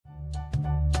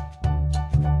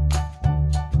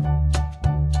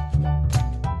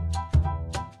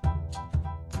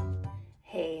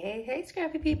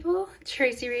Scrappy people,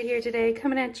 Tracy right here today,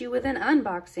 coming at you with an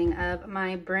unboxing of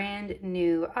my brand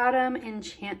new Autumn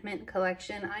Enchantment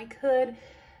collection.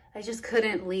 I just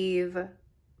couldn't leave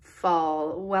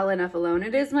fall well enough alone.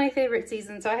 It is my favorite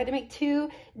season, so I had to make two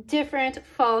different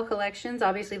fall collections.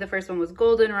 Obviously the first one was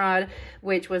Goldenrod,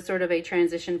 which was sort of a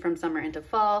transition from summer into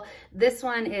fall. This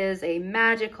one is a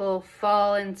magical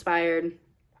fall inspired,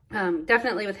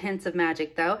 definitely with hints of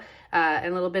magic though, and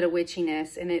a little bit of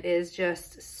witchiness, and it is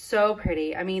just so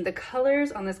pretty. I mean, the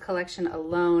colors on this collection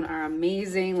alone are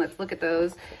amazing. Let's look at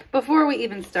those before we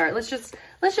even start. Let's just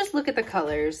look at the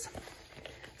colors.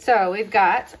 So we've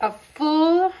got a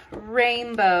full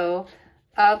rainbow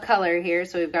of color here.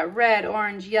 So we've got red,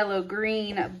 orange, yellow,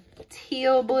 green,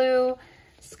 teal blue,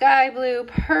 sky blue,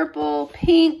 purple,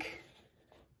 pink,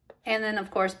 and then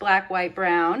of course black, white,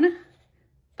 brown.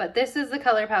 But this is the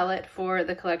color palette for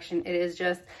the collection. It is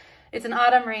just, it's an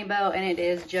autumn rainbow and it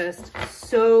is just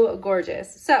so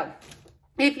gorgeous. So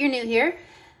if you're new here,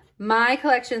 my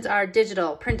collections are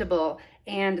digital, printable,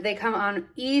 and they come on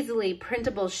easily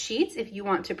printable sheets if you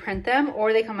want to print them,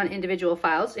 or they come on individual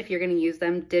files if you're going to use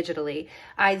them digitally.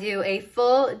 I do a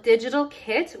full digital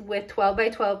kit with 12 by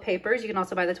 12 papers. You can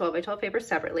also buy the 12 by 12 papers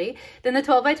separately. Then the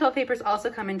 12 by 12 papers also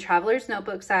come in traveler's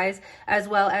notebook size as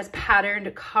well as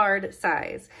patterned card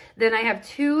size. Then I have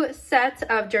two sets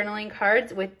of journaling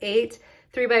cards with 8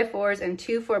 3x4s and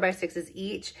 2 4x6s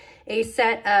each, a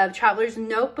set of traveler's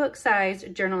notebook size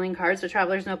journaling cards, so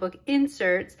traveler's notebook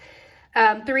inserts,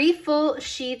 3 full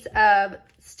sheets of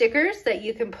stickers that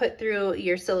you can put through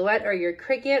your silhouette or your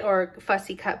Cricut or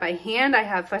fussy cut by hand. I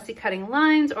have fussy cutting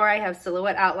lines, or I have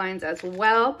silhouette outlines as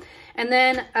well. And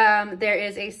then there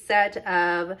is a set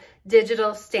of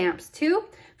digital stamps too.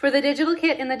 For the digital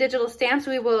kit and the digital stamps,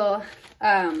 we will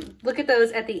look at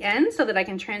those at the end so that I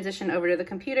can transition over to the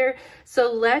computer.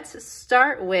 So let's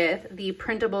start with the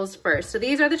printables first. So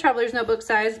these are the traveler's notebook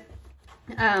size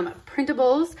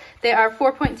printables. They are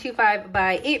 4.25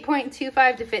 by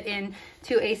 8.25 to fit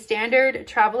into a standard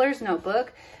traveler's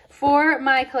notebook. For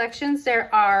my collections,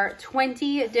 there are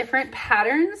 20 different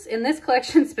patterns. In this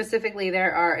collection specifically,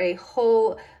 there are a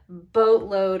whole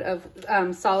boatload of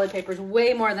solid papers,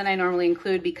 way more than I normally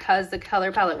include because the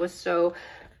color palette was so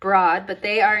broad, but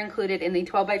they are included in the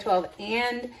 12 by 12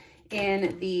 and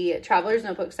in the traveler's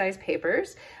notebook size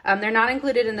papers. They're not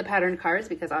included in the patterned cards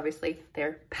because obviously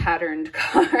they're patterned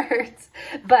cards.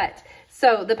 But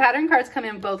so the pattern cards come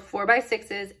in both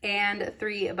 4x6s and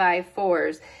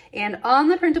 3x4s. And on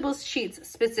the printable sheets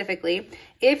specifically,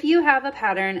 if you have a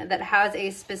pattern that has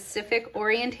a specific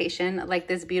orientation, like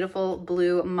this beautiful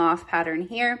blue moth pattern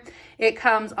here, it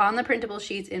comes on the printable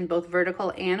sheets in both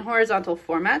vertical and horizontal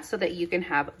formats so that you can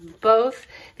have both.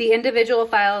 The individual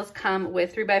files come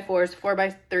with 3x4s,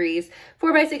 4x3s,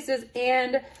 4x6s,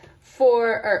 and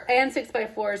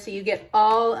 6x4s, so you get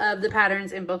all of the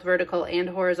patterns in both vertical and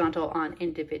horizontal on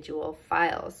individual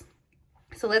files.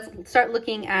 So let's start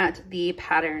looking at the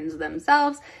patterns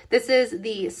themselves. This is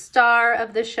the star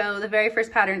of the show, the very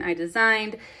first pattern I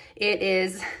designed. It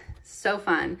is so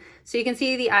fun. So you can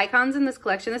see the icons in this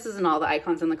collection. This isn't all the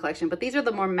icons in the collection, but these are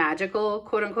the more magical,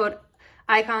 quote unquote,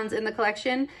 icons in the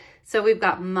collection. So we've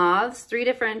got moths, 3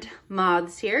 different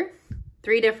moths here,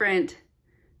 3 different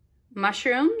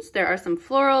mushrooms. There are some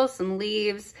florals, some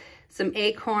leaves, some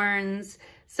acorns,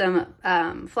 some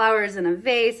flowers in a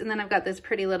vase, and then I've got this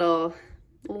pretty little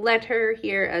letter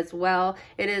here as well.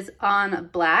 It is on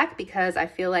black because I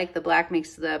feel like the black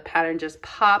makes the pattern just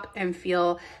pop and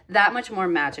feel that much more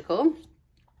magical.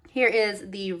 Here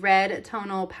is the red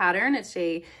tonal pattern. It's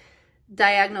a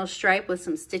diagonal stripe with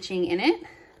some stitching in it.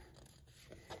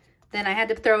 Then I had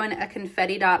to throw in a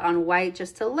confetti dot on white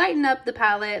just to lighten up the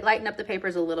palette, lighten up the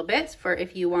papers a little bit for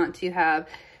if you want to have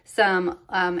some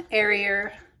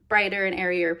airier, brighter and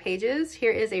airier pages.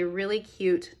 Here is a really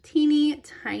cute, teeny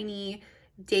tiny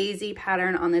daisy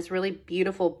pattern on this really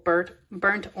beautiful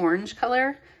burnt orange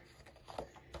color.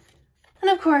 And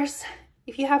of course,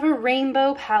 if you have a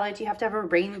rainbow palette, you have to have a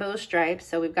rainbow stripe.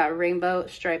 So we've got a rainbow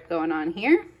stripe going on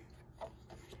here.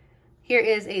 Here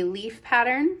is a leaf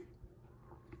pattern.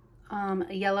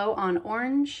 Yellow on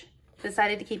orange.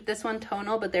 Decided to keep this one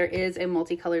tonal, but there is a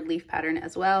multicolored leaf pattern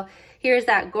as well. Here's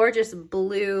that gorgeous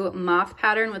blue moth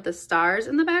pattern with the stars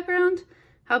in the background.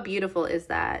 How beautiful is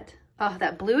that? Oh,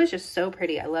 that blue is just so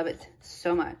pretty. I love it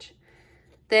so much.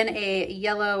 Then a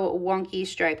yellow wonky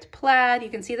striped plaid. You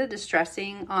can see the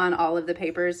distressing on all of the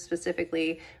papers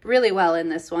specifically really well in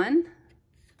this one.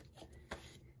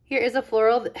 Here is a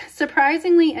floral.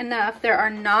 Surprisingly enough, there are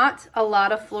not a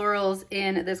lot of florals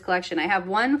in this collection. I have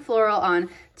one floral on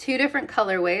 2 different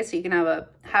colorways, so you can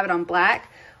have it on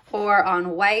black or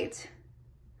on white.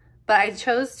 but I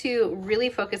chose to really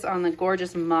focus on the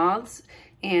gorgeous moths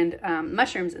and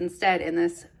mushrooms instead in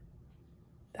this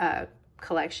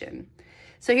collection.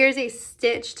 So here's a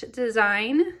stitched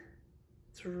design.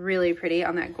 It's really pretty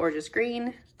on that gorgeous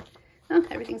green. Oh,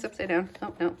 everything's upside down.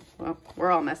 Oh, no, well,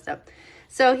 we're all messed up.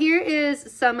 So here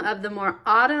is some of the more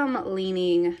autumn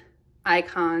leaning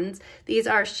icons. These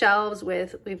are shelves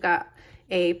with, we've got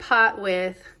a pot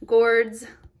with gourds,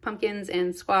 pumpkins,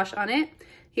 and squash on it.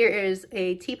 Here is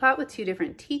a teapot with 2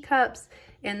 different teacups,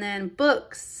 and then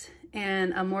books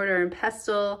and a mortar and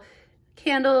pestle,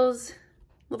 candles,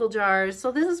 little jars.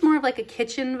 So this is more of like a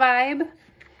kitchen vibe,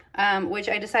 which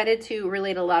I decided to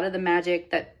relate a lot of the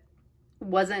magic that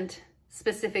wasn't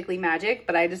specifically magic,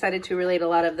 but I decided to relate a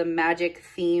lot of the magic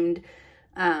themed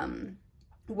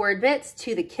word bits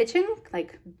to the kitchen,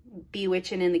 like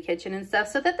bewitching in the kitchen and stuff,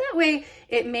 so that way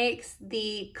it makes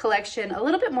the collection a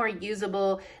little bit more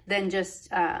usable than just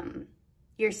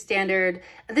your standard.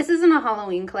 This isn't a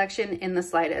Halloween collection in the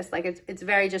slightest. Like it's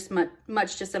very just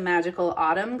much just a magical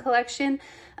autumn collection,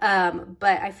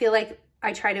 but I feel like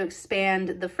I try to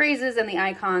expand the phrases and the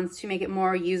icons to make it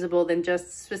more usable than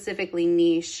just specifically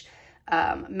niche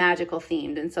magical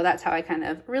themed. And so that's how I kind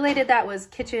of related that, was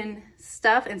kitchen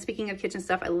stuff. And speaking of kitchen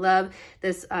stuff, I love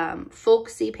this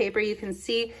folksy paper. You can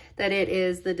see that it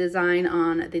is the design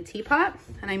on the teapot,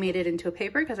 and I made it into a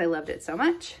paper because I loved it so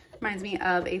much. Reminds me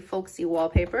of a folksy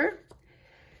wallpaper.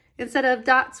 Instead of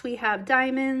dots, we have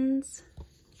diamonds,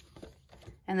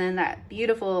 and then that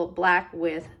beautiful black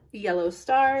with yellow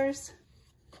stars.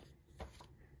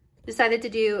 Decided to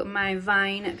do my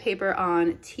vine paper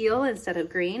on teal instead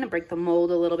of green and break the mold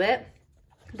a little bit.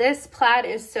 This plaid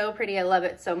is so pretty. I love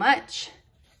it so much.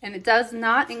 And it does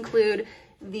not include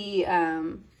the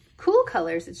cool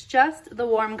colors. It's just the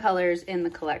warm colors in the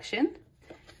collection.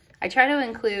 I try to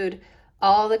include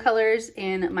all the colors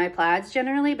in my plaids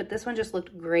generally, but this one just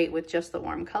looked great with just the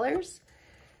warm colors.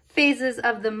 Phases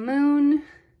of the moon.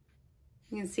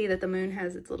 You can see that the moon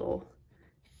has its little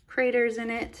craters in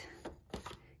it.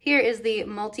 Here is the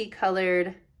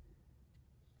multicolored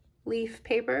leaf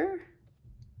paper.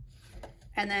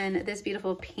 And then this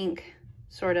beautiful pink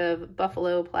sort of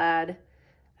buffalo plaid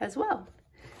as well.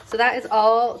 So that is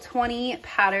all 20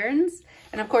 patterns.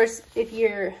 And of course, if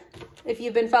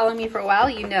you've been following me for a while,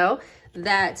 you know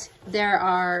that there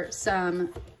are some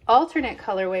alternate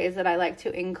colorways that I like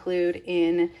to include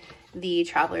in the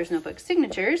Traveler's Notebook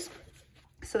signatures.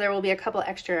 So there will be a couple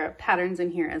extra patterns in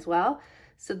here as well.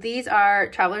 So these are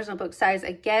Traveler's Notebook size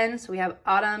again. So we have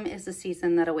Autumn is the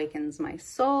season that awakens my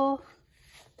soul.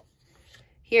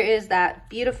 Here is that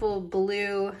beautiful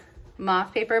blue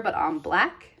moth paper, but on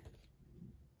black.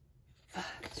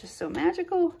 It's just so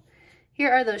magical.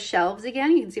 Here are those shelves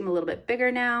again. You can see them a little bit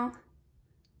bigger now.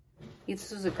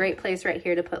 This is a great place right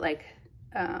here to put like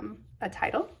a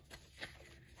title.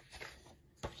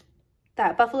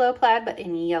 That buffalo plaid, but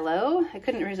in yellow. I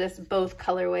couldn't resist both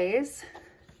colorways.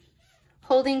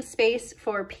 Holding space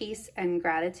for peace and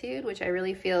gratitude, which I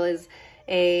really feel is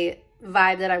a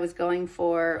vibe that I was going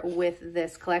for with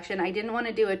this collection. I didn't want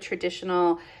to do a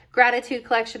traditional gratitude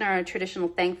collection or a traditional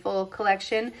thankful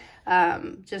collection,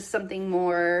 just something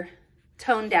more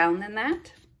toned down than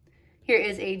that. Here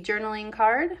is a journaling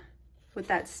card with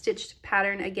that stitched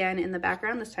pattern again in the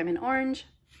background, this time in orange.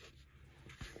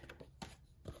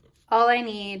 All I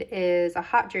need is a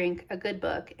hot drink, a good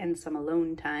book, and some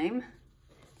alone time.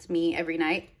 It's me every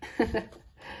night.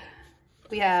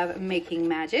 We have Making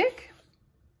Magic.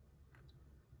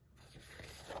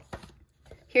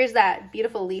 Here's that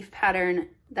beautiful leaf pattern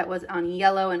that was on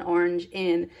yellow and orange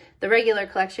in the regular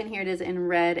collection. Here it is in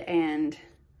red and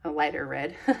a lighter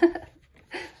red.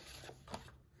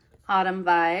 Autumn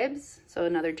vibes. So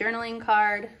another journaling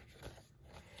card.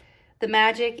 The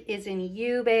magic is in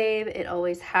you, babe. It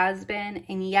always has been.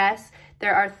 And yes,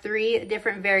 there are 3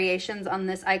 different variations on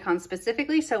this icon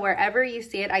specifically. So wherever you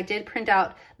see it, I did print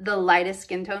out the lightest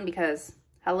skin tone because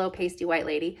hello, pasty white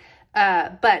lady.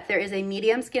 But there is a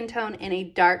medium skin tone and a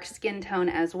dark skin tone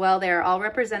as well. They are all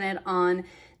represented on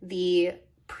the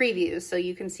previews, so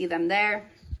you can see them there.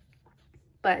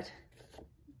 But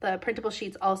the printable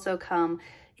sheets also come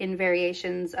in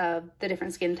variations of the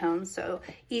different skin tones, so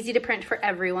easy to print for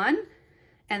everyone.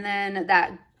 And then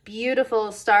that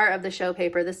beautiful star of the show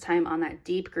paper, this time on that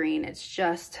deep green. It's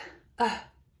just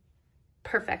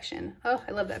perfection. Oh,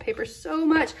 I love that paper so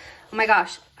much. Oh my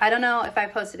gosh, I don't know if I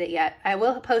posted it yet. I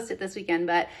will post it this weekend,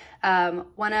 but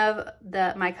one of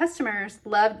my customers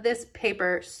loved this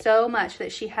paper so much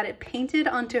that she had it painted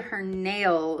onto her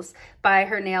nails by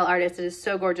her nail artist. It is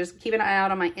so gorgeous. Keep an eye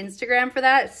out on my Instagram for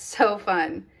that. It's so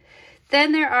fun.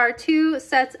 Then there are 2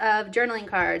 sets of journaling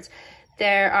cards.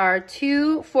 There are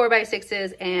 2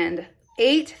 4x6s and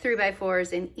 8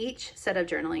 3x4s in each set of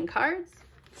journaling cards.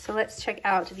 So let's check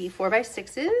out the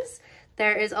 4x6s.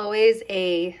 There is always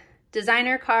a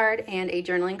designer card and a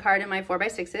journaling card in my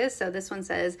 4x6s. So this one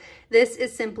says, "This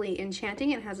is simply enchanting."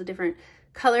 It has a different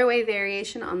colorway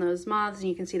variation on those moths, and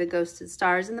you can see the ghosted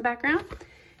stars in the background.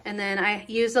 And then I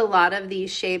use a lot of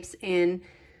these shapes in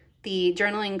the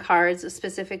journaling cards,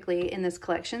 specifically in this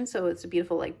collection. So it's a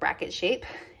beautiful like bracket shape.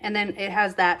 And then it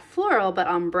has that floral, but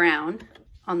on brown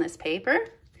on this paper.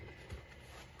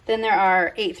 Then there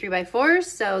are 8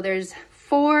 3x4s. So there's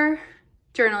 4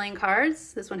 journaling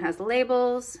cards. This one has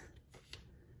labels.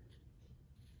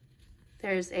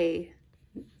 There's a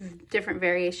different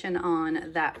variation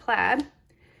on that plaid.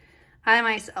 "I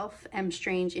myself am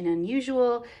strange and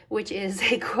unusual," which is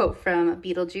a quote from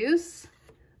Beetlejuice.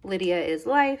 "Lydia is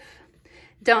life."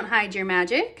 "Don't hide your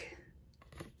magic."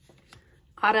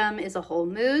 "Autumn is a whole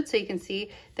mood." So you can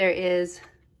see there is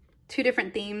 2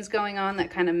 different themes going on that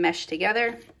kind of mesh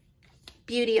together.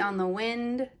 "Beauty on the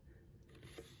wind."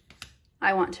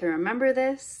 "I want to remember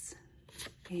this."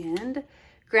 And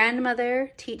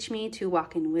 "Grandmother, teach me to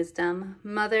walk in wisdom.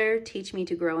 Mother, teach me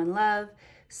to grow in love.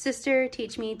 Sister,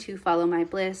 teach me to follow my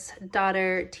bliss.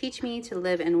 Daughter, teach me to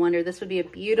live in wonder." This would be a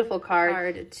beautiful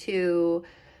card to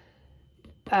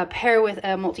pair with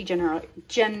a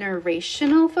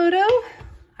multi-generational photo,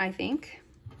 I think.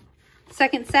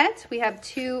 Second set, we have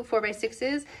 2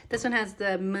 4x6s. This one has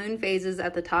the moon phases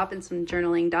at the top and some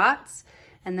journaling dots.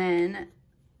 And then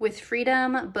 "With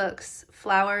freedom, books,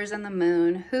 flowers, and the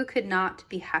moon, who could not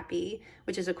be happy?"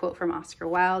 which is a quote from Oscar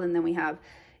Wilde. And then we have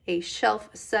a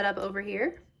shelf set up over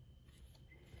here.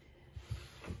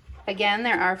 Again,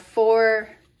 there are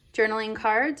 4 journaling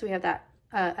cards. We have that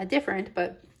a different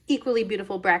but equally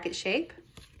beautiful bracket shape.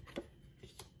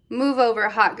 "Move over,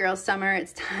 hot girl summer.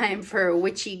 It's time for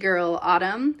witchy girl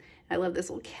autumn." I love this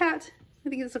little cat. I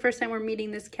think it's the first time we're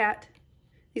meeting this cat.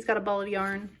 He's got a ball of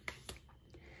yarn.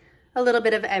 "A little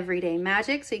bit of everyday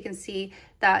magic." So you can see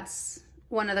that's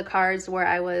one of the cards where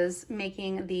I was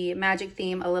making the magic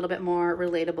theme a little bit more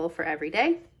relatable for every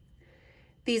day.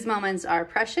 "These moments are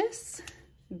precious."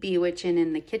 "Bewitching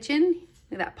in the kitchen."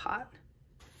 Look at that pot.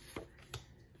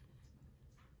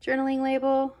 Journaling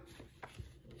label.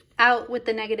 "Out with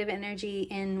the negative energy,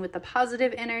 in with the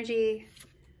positive energy."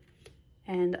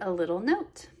 And a little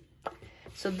note.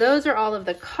 So those are all of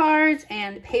the cards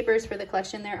and papers for the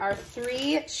collection. There are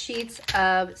 3 sheets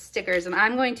of stickers, and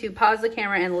I'm going to pause the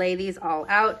camera and lay these all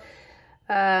out.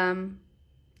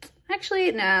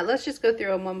 Actually, nah, let's just go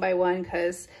through them one by one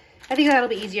because I think that'll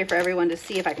be easier for everyone to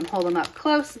see if I can hold them up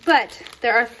close. But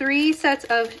there are 3 sheets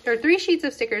of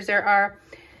stickers. There are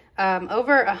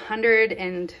over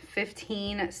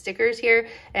 115 stickers here,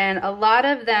 and a lot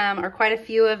of them, or quite a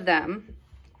few of them,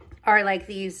 are like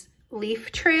these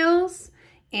leaf trails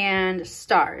and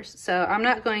stars. So I'm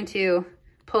not going to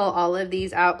pull all of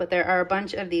these out, but there are a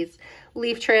bunch of these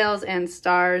leaf trails and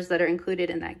stars that are included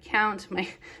in that count. My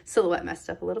silhouette messed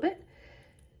up a little bit.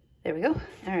 There we go.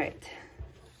 All right.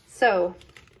 So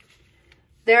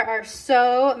there are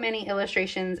so many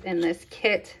illustrations in this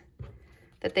kit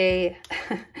that they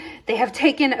have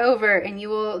taken over, and you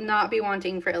will not be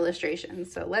wanting for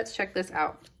illustrations. So let's check this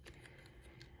out.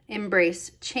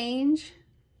 "Embrace change."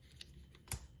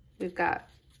 We've got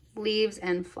leaves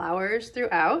and flowers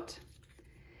throughout.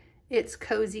 "It's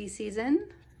cozy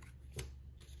season."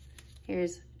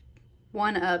 Here's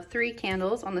one of 3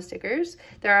 candles on the stickers.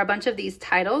 There are a bunch of these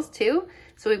titles too.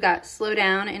 So we've got "Slow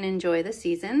down and enjoy the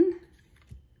season."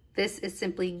 "This is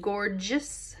simply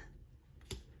gorgeous."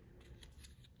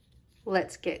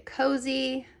 "Let's get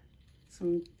cozy."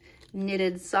 Some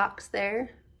knitted socks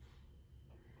there.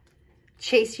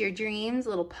 "Chase your dreams," a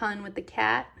little pun with the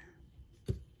cat.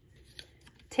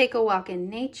 "Take a walk in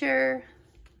nature."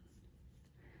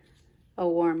 A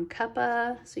warm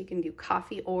cuppa, so you can do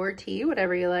coffee or tea,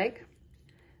 whatever you like.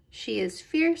 "She is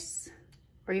fierce,"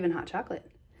 or even hot chocolate.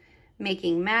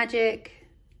 "Making magic."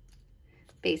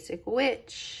 "Basic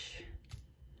witch."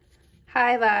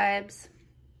 "High vibes."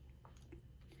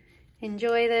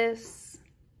 "Enjoy this."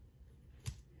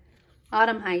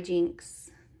 "Autumn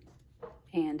hijinks."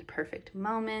 And "Perfect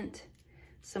moment."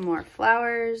 Some more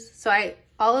flowers. So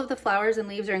all of the flowers and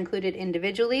leaves are included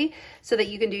individually so that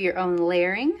you can do your own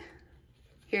layering.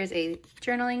 Here's a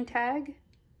journaling tag,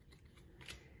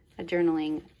 a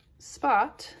journaling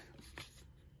spot,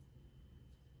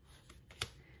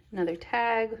 another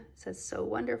tag, says "So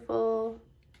wonderful,"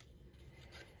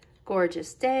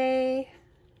 "Gorgeous day."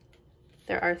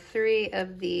 There are 3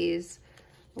 of these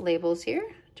labels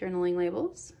here, journaling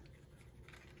labels.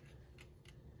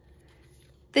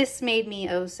 This made me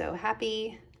oh so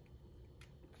happy.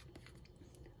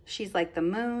 She's like the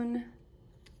moon.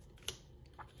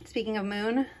 Speaking of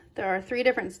moon, there are 3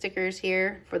 different stickers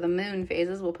here for the moon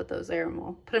phases. We'll put those there and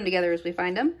we'll put them together as we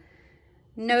find them.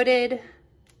 Noted.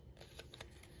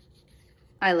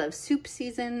 I love soup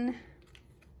season.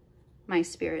 My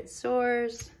spirit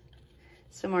soars.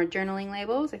 Some more journaling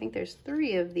labels. I think there's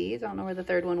 3 of these. I don't know where the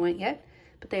 3rd one went yet,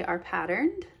 but they are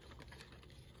patterned.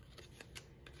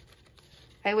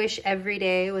 I wish every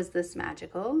day was this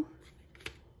magical.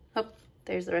 Oh,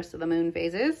 there's the rest of the moon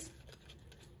phases.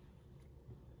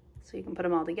 So you can put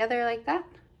them all together like that.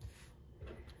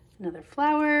 Another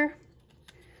flower.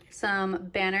 Some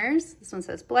banners. This one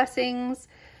says blessings.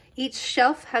 Each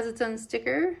shelf has its own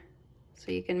sticker,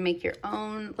 so you can make your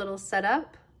own little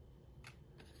setup.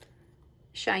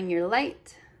 Shine your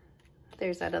light.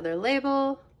 There's that other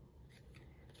label.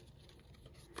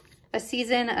 A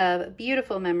season of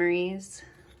beautiful memories.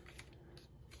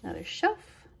 Another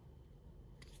shelf.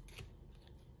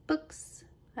 Books.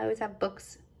 I always have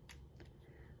books.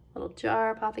 Little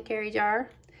jar, apothecary jar.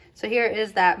 So here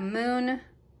is that moon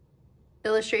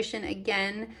illustration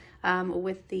again,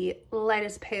 with the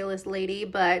lightest, palest lady,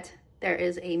 but there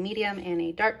is a medium and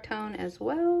a dark tone as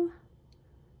well.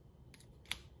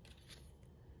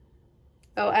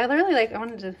 Oh, I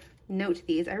wanted to note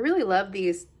these. I really love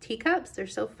these teacups. They're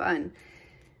so fun.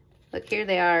 Look, here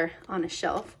they are on a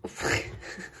shelf,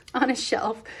 on a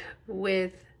shelf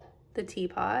with the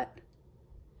teapot.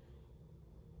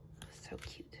 So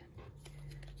cute.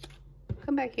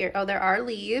 Come back here. Oh, there are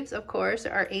leaves, of course.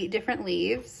 There are 8 different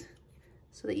leaves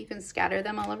so that you can scatter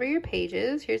them all over your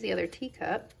pages. Here's the other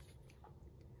teacup.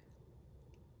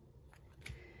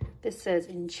 This says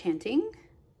enchanting.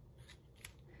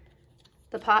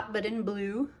 The pot, but in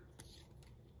blue.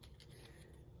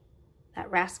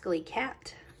 That rascally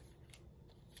cat.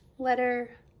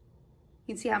 Letter.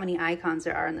 You can see how many icons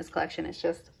there are in this collection. It's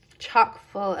just chock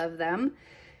full of them,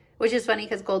 which is funny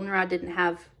because Goldenrod didn't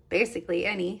have basically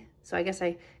any. So I guess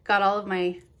I got all of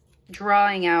my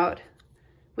drawing out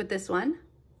with this one.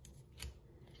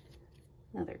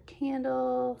 Another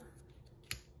candle.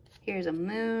 Here's a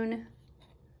moon.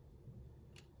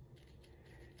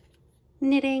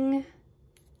 Knitting.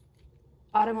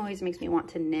 Autumn always makes me want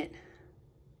to knit.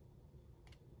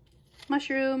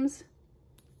 Mushrooms.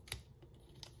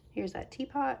 Here's that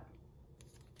teapot.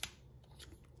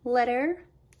 Letter.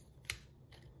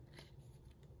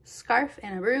 Scarf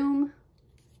and a broom.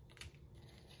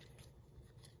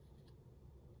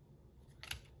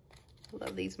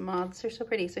 Love these moths, they're so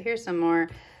pretty. So here's some more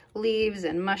leaves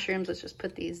and mushrooms. Let's just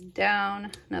put these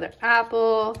down. Another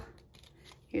apple.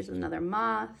 Here's another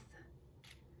moth.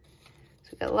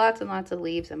 So we've got lots and lots of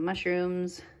leaves and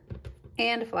mushrooms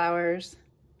and flowers.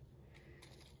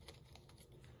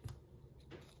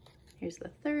 Here's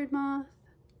the 3rd moth.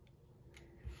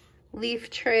 Leaf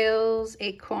trails,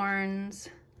 acorns,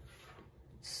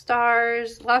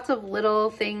 stars, lots of little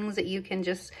things that you can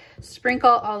just sprinkle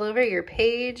all over your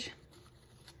page.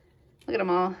 Look at them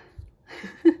all.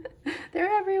 They're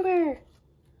everywhere.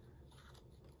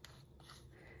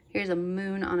 Here's a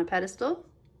moon on a pedestal.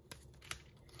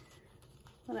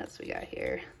 What else we got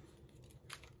here?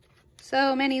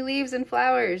 So many leaves and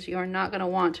flowers you're not going to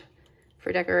want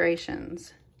for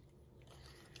decorations.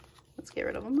 Let's get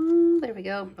rid of them all. There we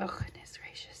go. Oh, goodness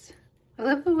gracious. I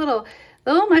love the little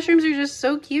mushrooms are just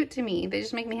so cute to me. They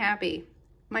just make me happy.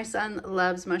 My son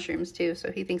loves mushrooms too,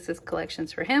 so he thinks this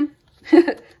collection's for him.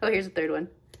 Oh, here's the 3rd one.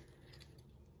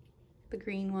 The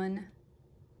green one.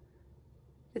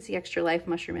 It's the Extra Life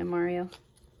mushroom in Mario.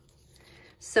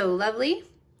 So lovely.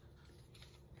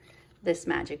 This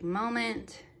magic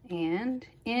moment, and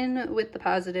in with the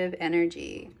positive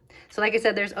energy. So like I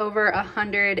said, there's over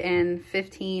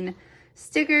 115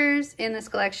 stickers in this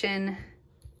collection.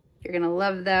 You're gonna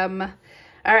love them.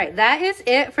 All right, that is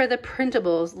it for the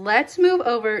printables. Let's move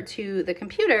over to the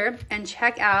computer and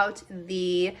check out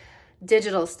the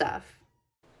digital stuff.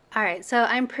 All right, so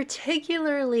I'm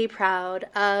particularly proud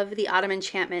of the Autumn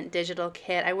Enchantment digital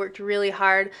kit. I worked really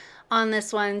hard on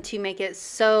this one to make it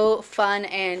so fun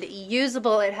and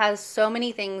usable. It has so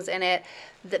many things in it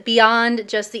that beyond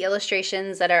just the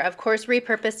illustrations that are of course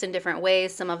repurposed in different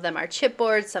ways. Some of them are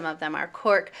chipboard, some of them are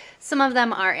cork, some of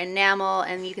them are enamel,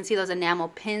 and you can see those enamel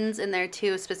pins in there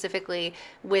too, specifically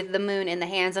with the moon in the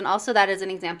hands. And also that is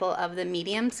an example of the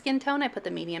medium skin tone. I put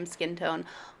the medium skin tone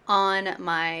on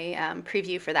my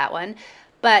preview for that one.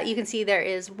 But you can see there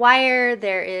is wire,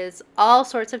 there is all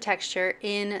sorts of texture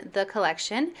in the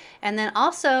collection. And then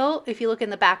also, if you look in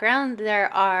the background,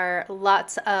 there are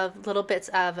lots of little bits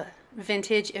of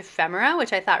vintage ephemera,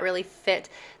 which I thought really fit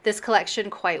this collection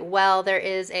quite well. There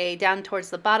is a, down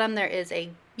towards the bottom, there is a,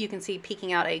 you can see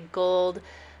peeking out a gold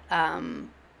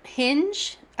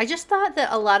hinge. I just thought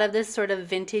that a lot of this sort of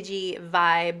vintagey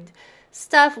vibed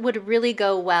stuff would really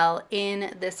go well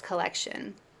in this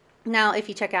collection. Now, if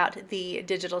you check out the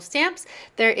digital stamps,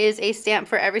 there is a stamp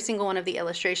for every single one of the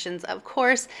illustrations, of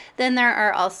course. Then there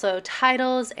are also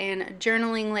titles and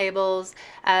journaling labels,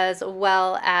 as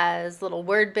well as little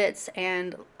word bits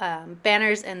and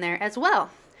banners in there as well.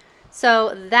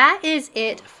 So that is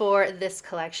it for this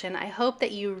collection. I hope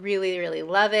that you really, really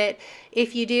love it.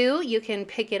 If you do, you can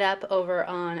pick it up over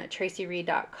on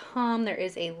tracireed.com. There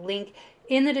is a link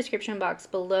in the description box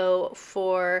below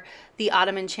for the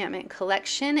Autumn Enchantment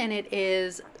collection, and it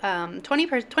is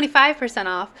 25%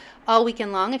 off all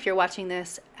weekend long if you're watching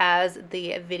this as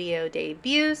the video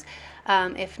debuts.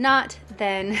 If not,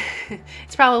 then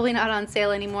it's probably not on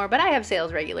sale anymore, but I have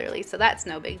sales regularly, so that's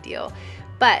no big deal.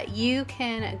 But you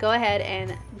can go ahead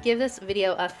and give this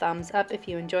video a thumbs up if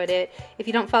you enjoyed it. If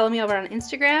you don't follow me over on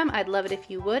Instagram, I'd love it if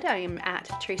you would. I am at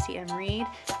Traci M. Reed,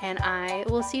 and I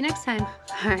will see you next time.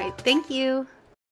 All right, thank you.